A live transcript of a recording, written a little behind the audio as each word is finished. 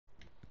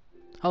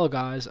Hello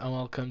guys, and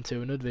welcome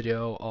to another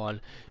video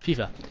on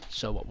FIFA.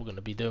 So what we're going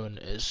to be doing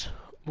is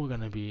we're going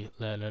to be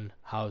learning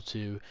how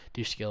to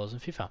do skills in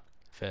FIFA.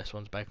 First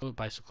one's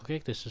bicycle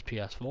kick. This is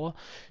PS4,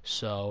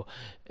 so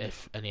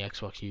if any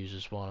Xbox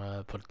users want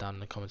to put it down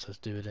in the comments, let's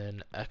do it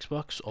in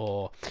Xbox,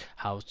 or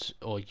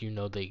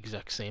the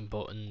exact same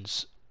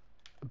buttons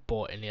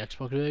bought in the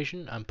Xbox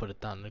version, and put it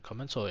down in the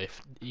comments. Or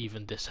if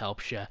even this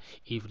helps you,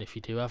 even if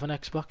you do have an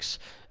Xbox,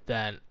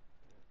 then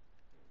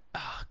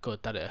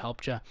good that it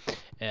helped you.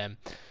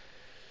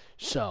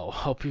 So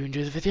hope you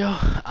enjoy the video,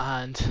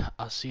 and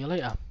I'll see you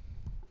later.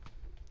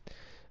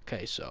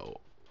 Okay,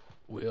 so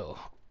we'll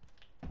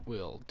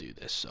do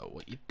this. So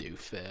what you do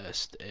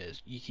first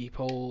is you keep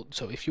hold.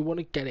 So if you want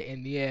to get it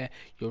in the air,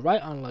 your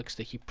right analog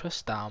stick, you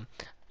press down,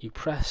 you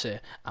press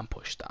it and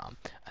push down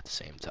at the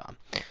same time.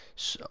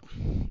 So,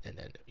 and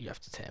then you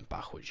have to turn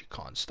backwards, you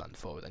can't stand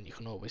forward, and you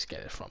can always get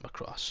it from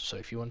across. So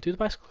if you want to do the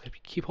bicycle flip,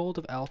 you keep hold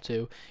of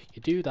L2,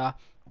 you do that,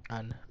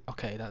 and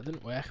okay, that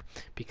didn't work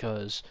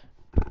because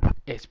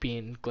it's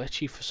being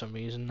glitchy for some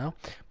reason now,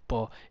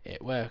 but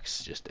it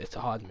works. Just it's a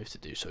hard move to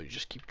do, so you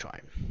just keep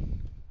trying.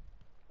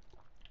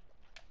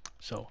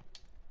 So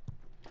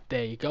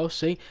there you go,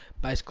 see,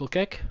 bicycle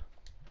kick.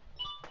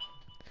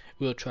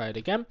 We'll try it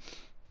again.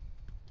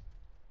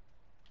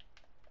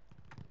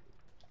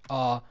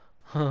 We'll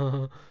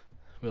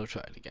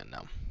try it again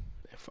now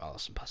if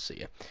Alison passes it.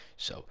 Yeah.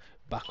 So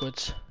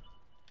backwards.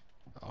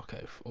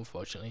 Okay,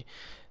 unfortunately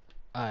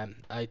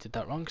I did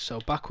that wrong. So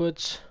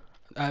backwards.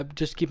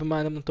 Just keep in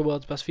mind I'm not the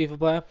world's best FIFA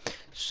player,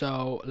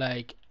 so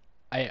like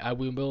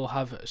we will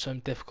have some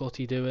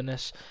difficulty doing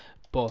this,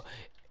 but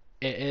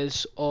it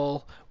is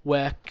all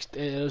worked.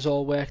 It is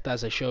all worked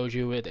as I showed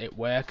you. It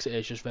works.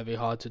 It's just very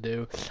hard to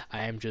do.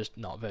 I am just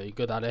not very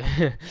good at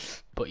it.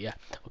 But yeah,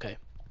 okay.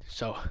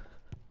 So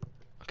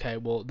okay,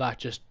 well that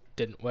just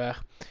didn't work.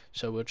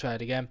 So we'll try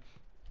it again.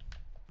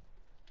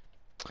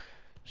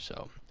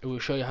 So we'll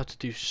show you how to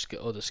do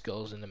other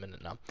skills in a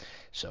minute now.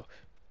 So.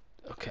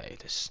 Okay,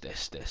 this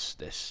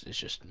is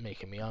just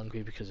making me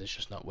angry because it's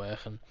just not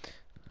working.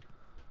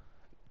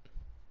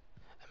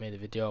 I made a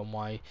video on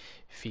why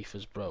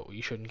FIFA's broke.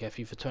 You shouldn't get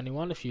FIFA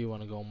 21. If you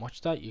want to go and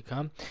watch that, you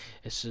can.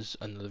 This is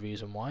another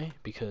reason why,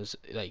 because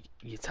like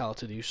you tell it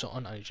to do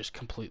something and it just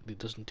completely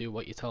doesn't do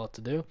what you tell it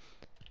to do.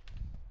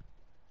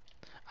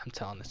 I'm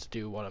telling it to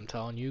do what I'm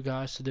telling you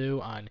guys to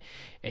do, and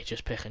it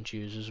just pick and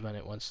chooses when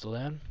it wants to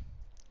learn.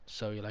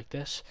 So you like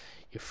this,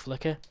 you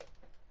flick it.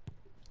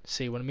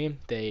 See what I mean?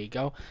 There you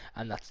go,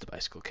 and that's the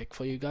bicycle kick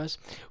for you guys.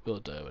 We'll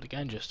do it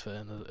again just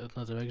for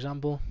another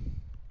example.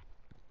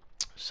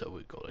 So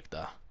we go like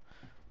that,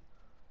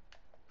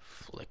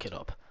 flick it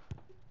up.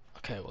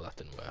 Okay, well that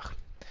didn't work.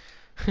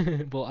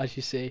 But as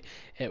you see,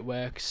 it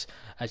works.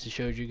 As I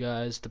showed you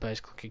guys, the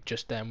bicycle kick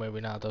just then where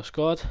Ronaldo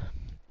scored.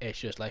 It's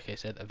just, like I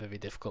said, a very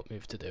difficult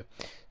move to do.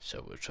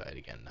 So we'll try it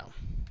again now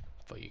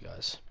for you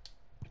guys.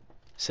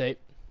 See,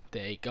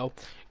 there you go.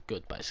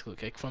 Good bicycle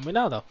kick from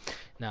Ronaldo.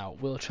 Now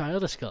we'll try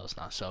other skills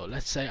now. So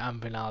let's say I'm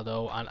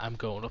Ronaldo and I'm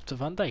going up to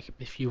Van Dijk.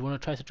 If you want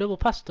to try to dribble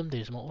past them,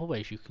 there's multiple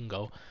ways you can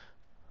go.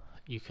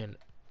 You can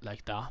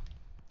like that.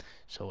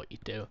 So what you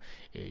do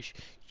is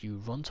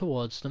you run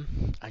towards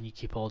them and you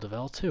keep hold of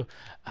L2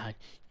 and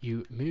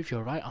you move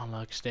your right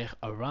analog stick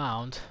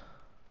around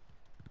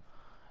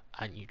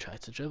and you try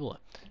to dribble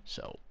it.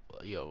 So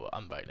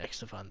I'm right next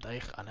to Van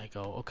Dijk and I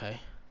go okay.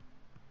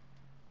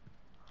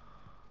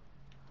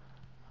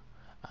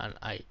 And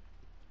I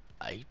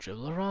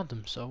dribble around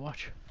them, so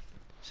watch.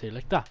 See,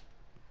 like that.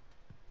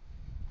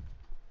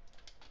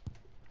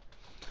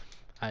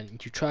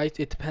 And you try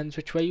it depends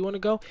which way you want to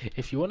go.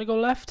 If you want to go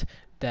left,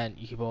 then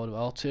you keep hold of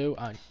L2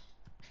 and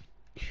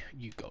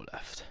you go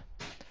left.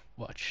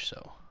 Watch,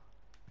 so.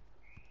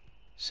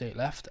 Say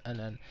left, and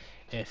then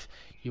if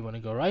you want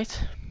to go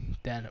right,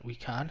 then we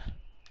can.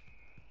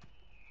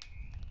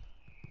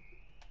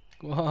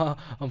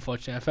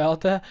 Unfortunately, I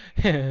failed there.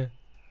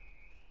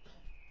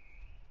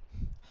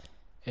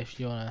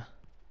 If you want to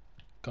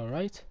go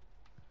right,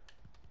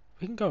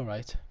 we can go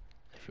right.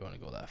 If you want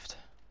to go left,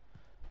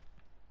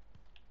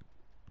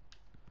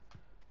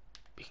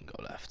 we can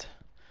go left.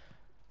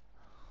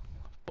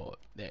 But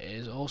there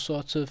is all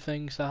sorts of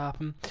things that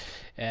happen.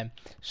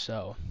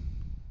 So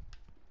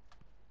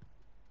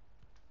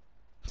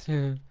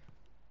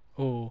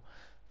oh,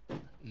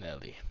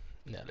 nearly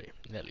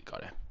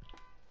got it.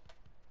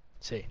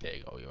 See, there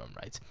you go, you're on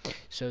right.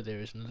 So there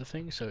is another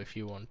thing. So if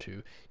you want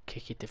to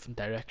kick it different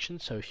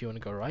directions, so if you want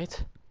to go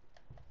right,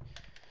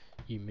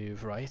 you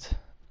move right.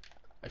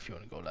 If you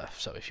want to go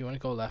left, so if you want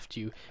to go left,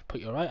 you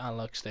put your right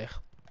analog stick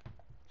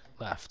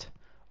left.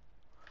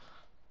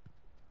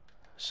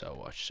 So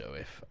watch. So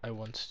if I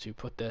want to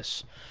put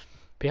this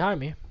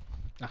behind me,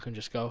 I can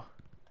just go.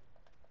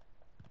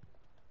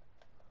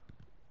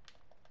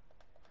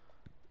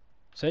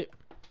 See?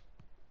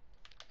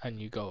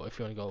 And you go. If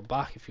you want to go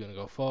back, if you want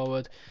to go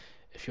forward,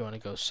 if you want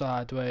to go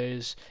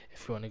sideways,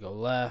 if you want to go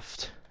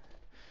left,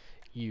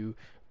 you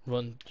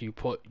you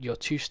put your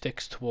two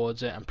sticks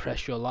towards it and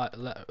press your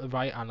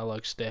right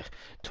analog stick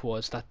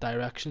towards that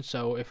direction.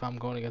 So if I'm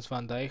going against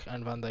Van Dijk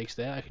and Van Dijk's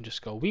there, I can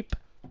just go weep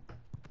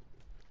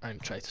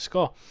and try to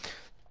score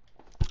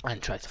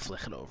and try to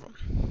flick it over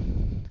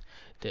him.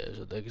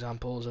 There's other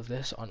examples of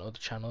this on other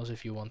channels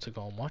if you want to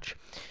go and watch.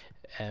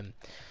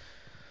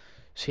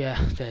 So yeah,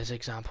 there's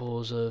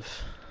examples of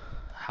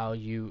how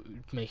you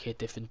make it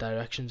different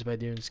directions by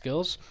doing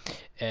skills.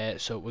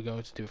 So we're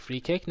going to do a free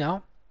kick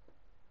now.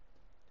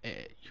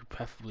 You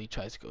preferably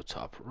try to go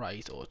top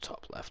right or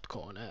top left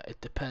corner. It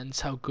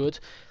depends how good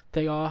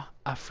they are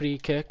at free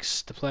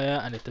kicks, the player,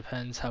 and it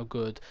depends how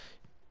good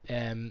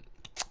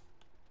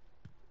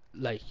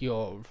like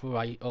your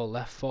right or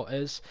left foot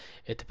is.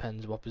 It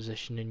depends what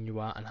positioning you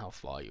are and how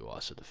far you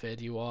are. So the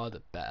further you are,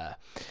 the better,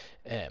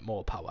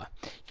 more power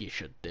you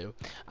should do,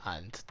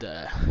 and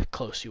the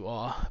closer you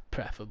are,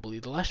 preferably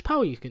the less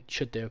power you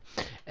should do.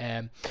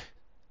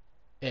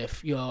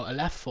 If you're a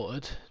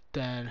left-footed,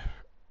 then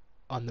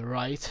on the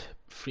right,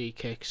 free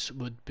kicks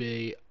would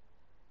be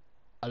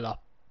a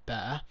lot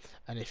better,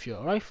 and if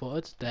you're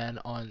right-footed, then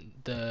on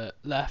the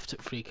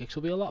left, free kicks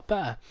will be a lot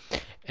better.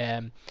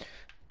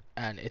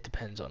 And it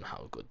depends on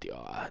how good they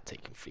are at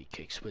taking free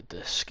kicks with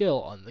the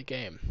skill on the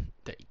game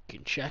that you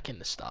can check in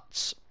the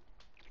stats.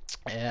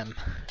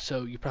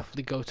 So you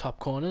preferably go top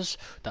corners.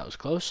 That was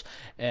close.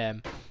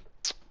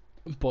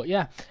 But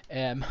yeah.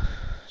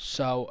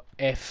 So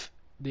if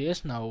there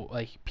is no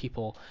like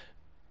people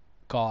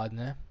guarding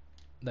it,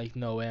 like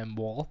no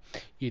wall,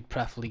 you'd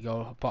preferably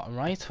go bottom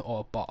right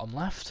or bottom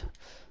left.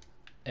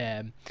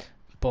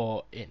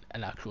 But in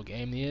an actual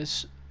game, there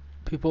is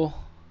people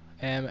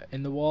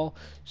in the wall,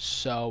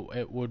 so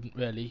it wouldn't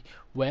really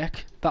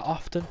work that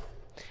often.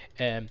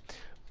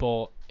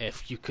 But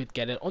if you could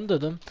get it under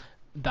them,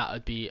 that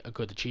would be a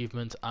good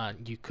achievement,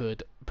 and you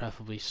could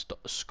preferably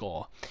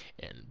score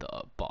in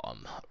the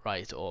bottom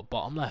right or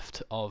bottom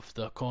left of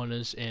the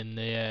corners in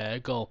the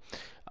goal.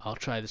 I'll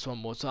try this one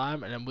more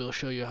time and then we'll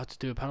show you how to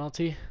do a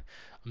penalty.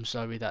 I'm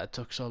sorry that it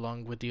took so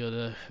long with the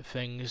other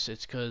things.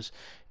 It's because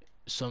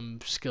some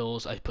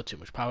skills, I put too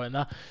much power in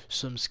that,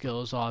 some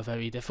skills are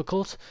very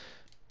difficult.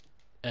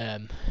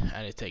 And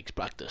it takes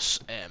practice.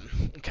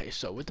 Okay,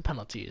 so with the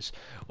penalties,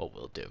 what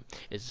we'll do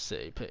is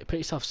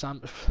pretty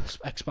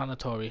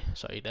self-explanatory.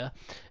 Sorry there.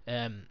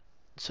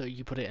 So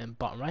you put it in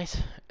bottom right,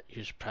 you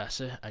just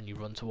press it and you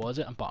run towards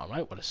it, and bottom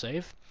right, what a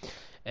save.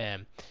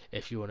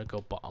 If you want to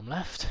go bottom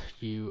left,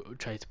 you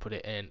try to put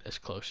it in as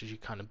close as you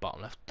can in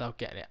bottom left without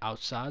getting it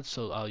outside.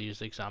 So I'll use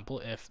the example: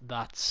 if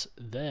that's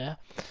there,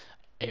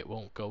 it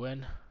won't go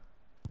in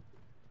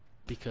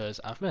because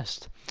I've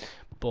missed.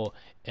 But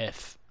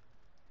if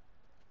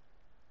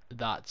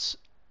that's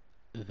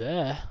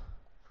there,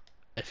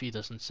 if he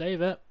doesn't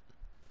save it,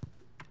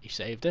 he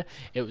saved it,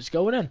 it was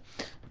going in.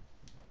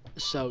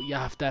 So you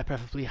have to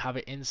preferably have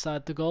it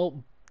inside the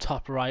goal.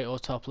 Top right or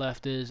top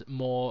left is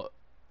more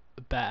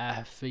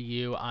better for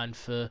you and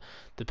for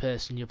the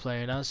person you're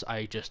playing as.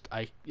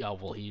 Oh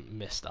well, he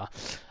missed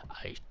that.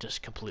 I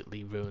just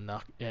completely ruined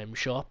that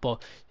shot.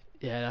 But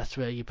yeah, that's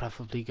where you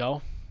preferably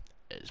go,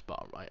 is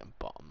bottom right and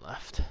bottom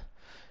left,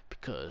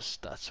 because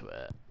that's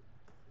where,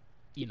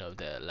 you know,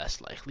 they're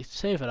less likely to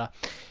save it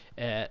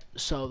at.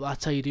 So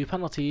that's how you do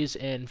penalties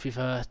in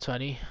FIFA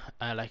 20.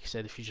 Like I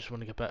said, if you just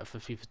want to get better for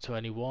FIFA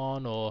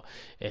 21, or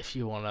if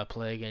you want to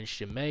play against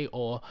your mate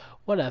or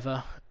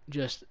whatever,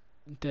 just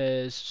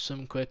there's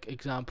some quick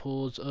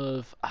examples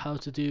of how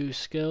to do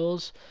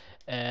skills.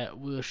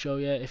 We'll show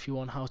you if you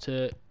want how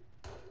to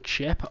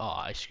chip. Oh,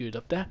 I screwed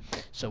up there.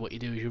 So what you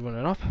do is you run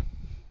it up,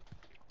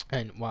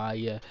 and while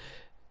you're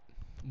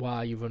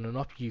running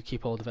up, you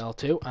keep hold of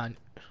L2, and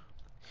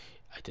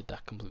I did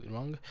that completely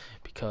wrong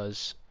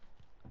because,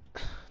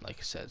 like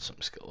I said,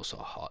 some skills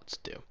are hard to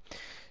do.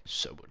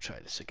 So we'll try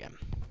this again.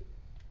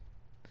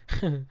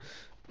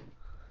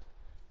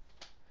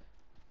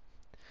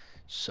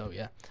 So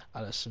yeah,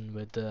 Allison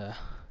with the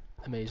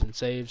amazing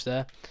saves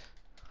there.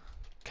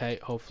 Okay,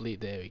 hopefully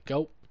there we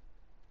go.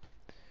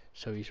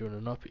 So he's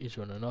running up, he's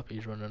running up,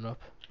 he's running up.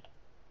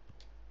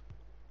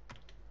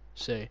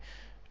 So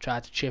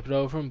tried to chip it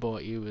over him,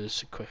 but he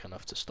was quick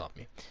enough to stop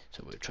me.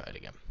 So we'll try it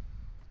again.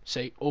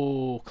 Say,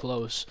 oh,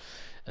 close,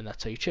 and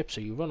that's how you chip.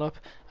 So you run up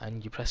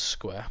and you press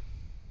square,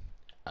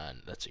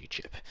 and that's how you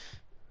chip.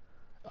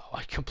 Oh,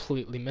 I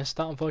completely missed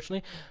that,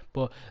 unfortunately,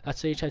 but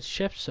that's how you try to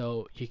chip.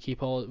 So you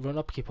run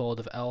up, keep hold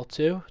of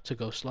L2 to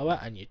go slower,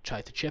 and you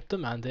try to chip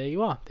them, and there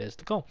you are. There's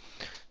the goal.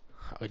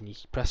 And you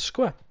press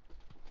square,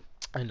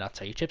 and that's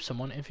how you chip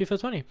someone in FIFA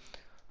 20.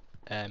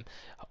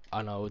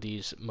 I know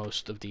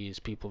most of these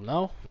people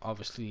know.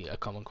 Obviously, a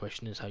common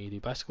question is how you do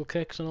bicycle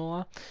kicks and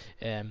all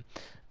that.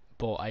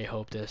 But I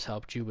hope this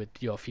helped you with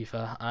your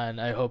FIFA, and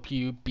I hope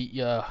you beat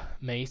your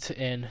mate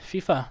in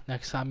FIFA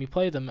next time you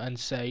play them, and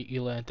say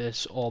you learned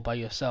this all by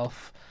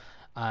yourself,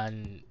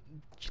 and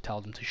you tell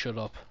them to shut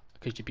up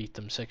because you beat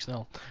them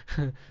 6-0.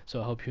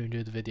 So I hope you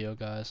enjoyed the video,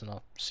 guys, and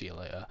I'll see you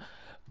later.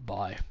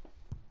 Bye.